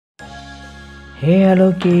Hey,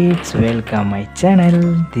 hello kids, welcome my channel.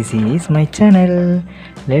 This is my channel.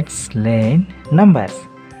 Let's learn numbers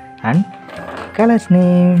and colors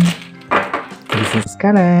name. This is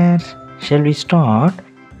color. Shall we start?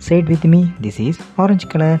 Say it with me. This is orange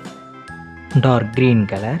color, dark green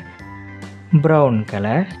color, brown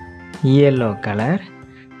color, yellow color,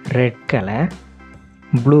 red color,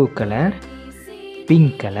 blue color,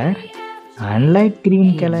 pink color and light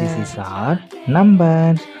green color. This is our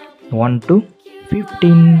numbers 1 to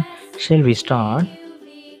 15. Shall we start?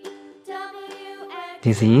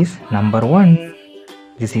 This is number 1.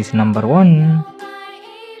 This is number 1.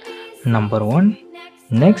 Number 1.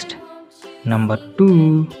 Next, number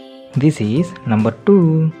 2. This is number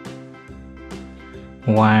 2.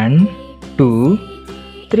 1, 2,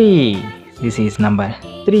 3. This is number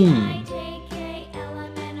 3.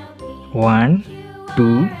 1,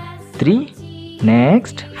 2, 3.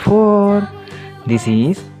 Next, 4. This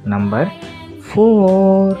is number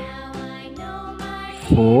 4.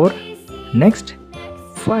 4. Next,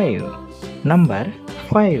 5. Number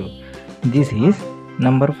 5. This is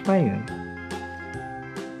number 5.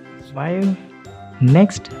 5.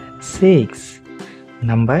 Next, 6.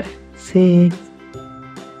 Number 6.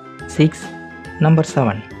 6. Number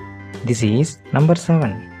 7. This is number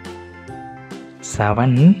 7.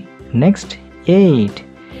 7. Next, 8.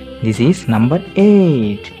 This is number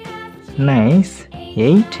 8. Nice.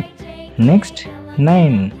 8. Next,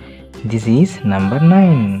 9. This is number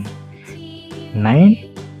 9.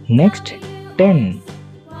 9. Next, 10.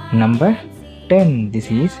 Number 10.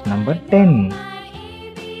 This is number 10.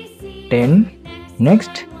 10.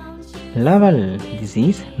 Next, 11. This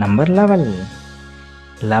is number 11.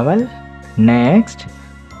 11. Next,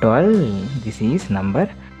 12. This is number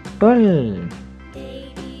 12.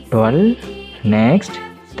 12. Next,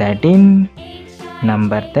 13.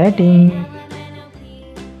 Number 13.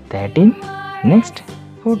 13. Next,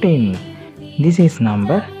 14. This is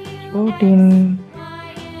number 14.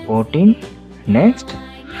 14. Next,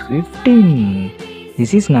 15.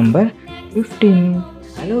 This is number 15.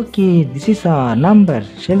 Hello kids, this is our number.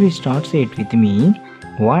 Shall we start? Say it with me.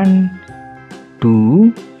 1,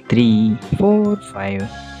 2, 3, 4, 5,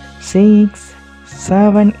 6,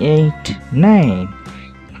 7, 8, 9,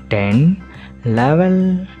 10,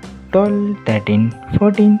 11, 12, 13,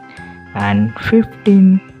 14 and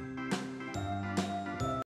 15.